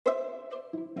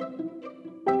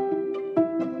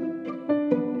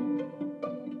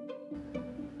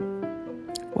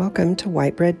Welcome to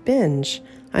White Bread Binge.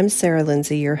 I'm Sarah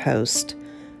Lindsay, your host.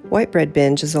 White Bread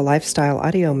Binge is a lifestyle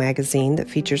audio magazine that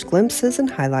features glimpses and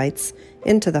highlights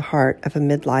into the heart of a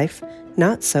midlife,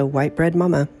 not-so-white bread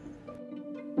mama.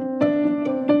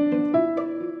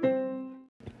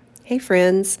 Hey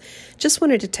friends, just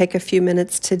wanted to take a few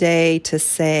minutes today to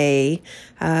say,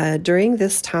 during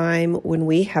this time when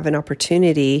we have an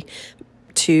opportunity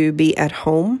to be at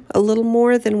home a little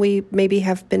more than we maybe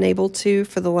have been able to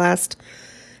for the last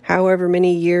however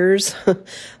many years,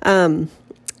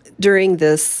 during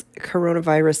this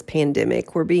coronavirus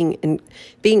pandemic, we're being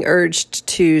urged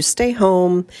to stay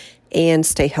home and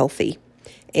stay healthy.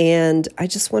 And I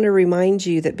just want to remind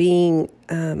you that being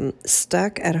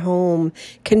stuck at home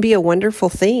can be a wonderful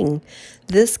thing.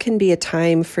 This can be a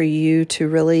time for you to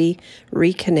really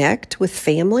reconnect with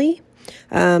family.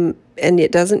 And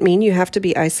it doesn't mean you have to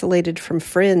be isolated from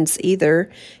friends either.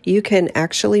 You can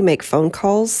actually make phone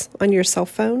calls on your cell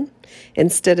phone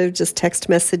instead of just text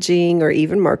messaging or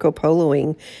even Marco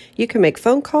Poloing. You can make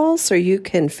phone calls or you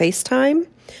can FaceTime.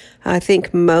 I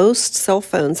think most cell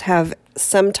phones have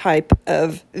some type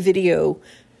of video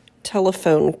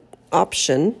telephone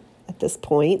option at this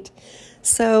point.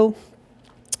 So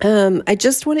I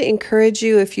just want to encourage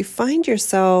you, if you find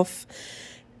yourself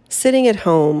sitting at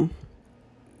home,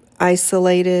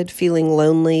 isolated, feeling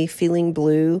lonely, feeling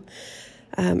blue,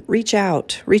 reach out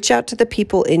to the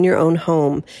people in your own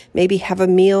home. Maybe have a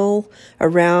meal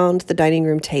around the dining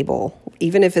room table,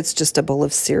 even if it's just a bowl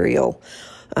of cereal.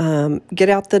 Get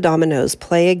out the dominoes,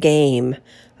 play a game,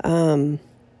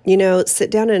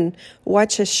 sit down and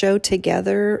watch a show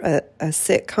together, a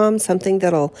sitcom, something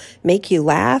that'll make you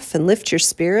laugh and lift your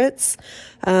spirits.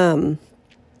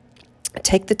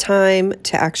 Take the time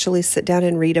to actually sit down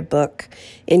and read a book.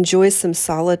 Enjoy some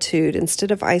solitude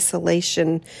instead of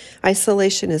isolation.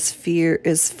 Isolation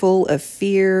is full of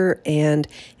fear and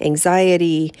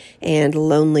anxiety and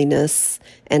loneliness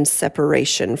and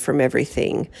separation from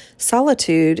everything.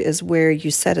 Solitude is where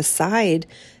you set aside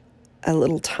a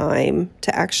little time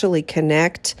to actually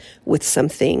connect with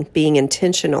something, being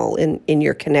intentional in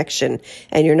your connection,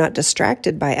 and you're not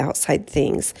distracted by outside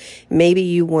things. Maybe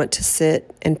you want to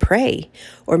sit and pray,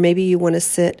 or maybe you want to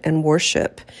sit and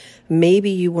worship.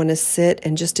 Maybe you want to sit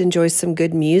and just enjoy some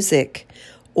good music,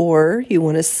 or you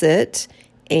want to sit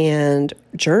and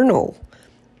journal.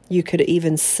 You could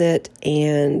even sit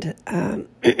and,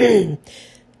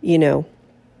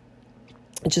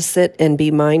 just sit and be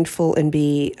mindful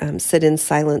and sit in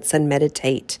silence and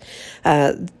meditate.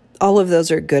 All of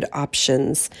those are good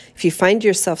options. If you find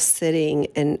yourself sitting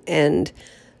and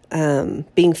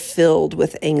being filled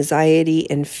with anxiety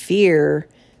and fear,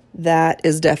 that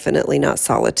is definitely not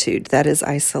solitude. That is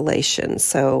isolation.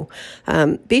 So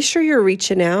be sure you're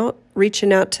reaching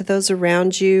out to those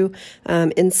around you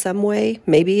in some way.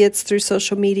 Maybe it's through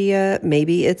social media.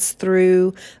 Maybe it's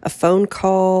through a phone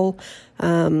call.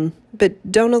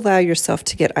 But don't allow yourself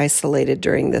to get isolated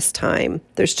during this time.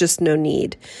 There's just no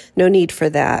need for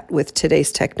that with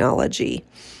today's technology.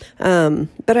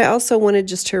 But I also wanted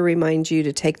just to remind you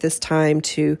to take this time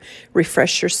to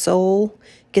refresh your soul,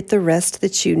 get the rest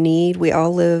that you need. We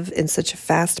all live in such a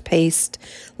fast-paced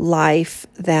life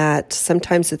that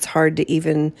sometimes it's hard to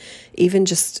even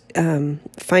just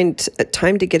find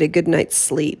time to get a good night's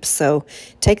sleep. So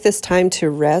take this time to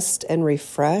rest and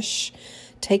refresh.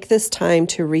 Take this time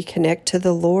to reconnect to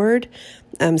the Lord.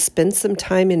 Spend some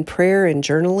time in prayer and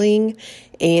journaling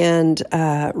and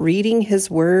reading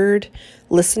His Word,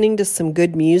 listening to some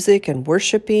good music and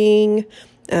worshiping.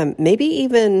 Maybe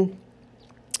even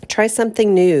try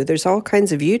something new. There's all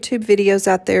kinds of YouTube videos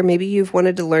out there. Maybe you've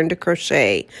wanted to learn to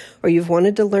crochet, or you've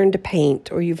wanted to learn to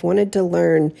paint, or you've wanted to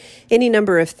learn any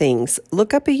number of things.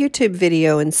 Look up a YouTube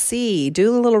video and do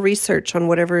a little research on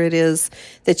whatever it is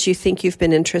that you think you've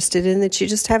been interested in that you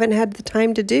just haven't had the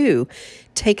time to do.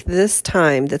 Take this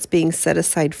time that's being set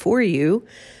aside for you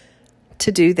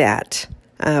to do that.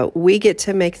 We get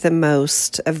to make the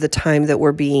most of the time that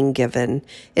we're being given.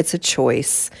 It's a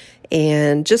choice.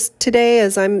 And just today,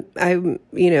 as I'm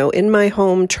in my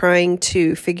home trying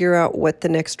to figure out what the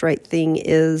next right thing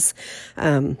is,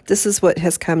 this is what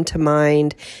has come to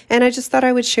mind. And I just thought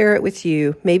I would share it with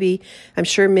you. Maybe, I'm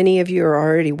sure many of you are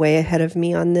already way ahead of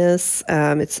me on this.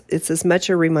 It's as much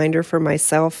a reminder for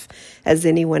myself as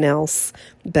anyone else,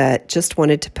 but just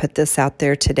wanted to put this out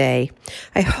there today.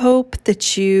 I hope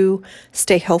that you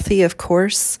stay healthy, of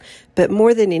course, but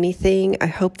more than anything, I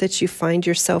hope that you find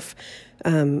yourself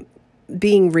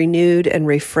being renewed and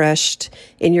refreshed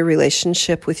in your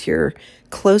relationship with your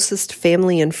closest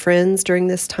family and friends during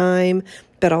this time,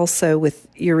 but also with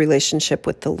your relationship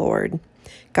with the Lord.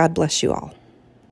 God bless you all.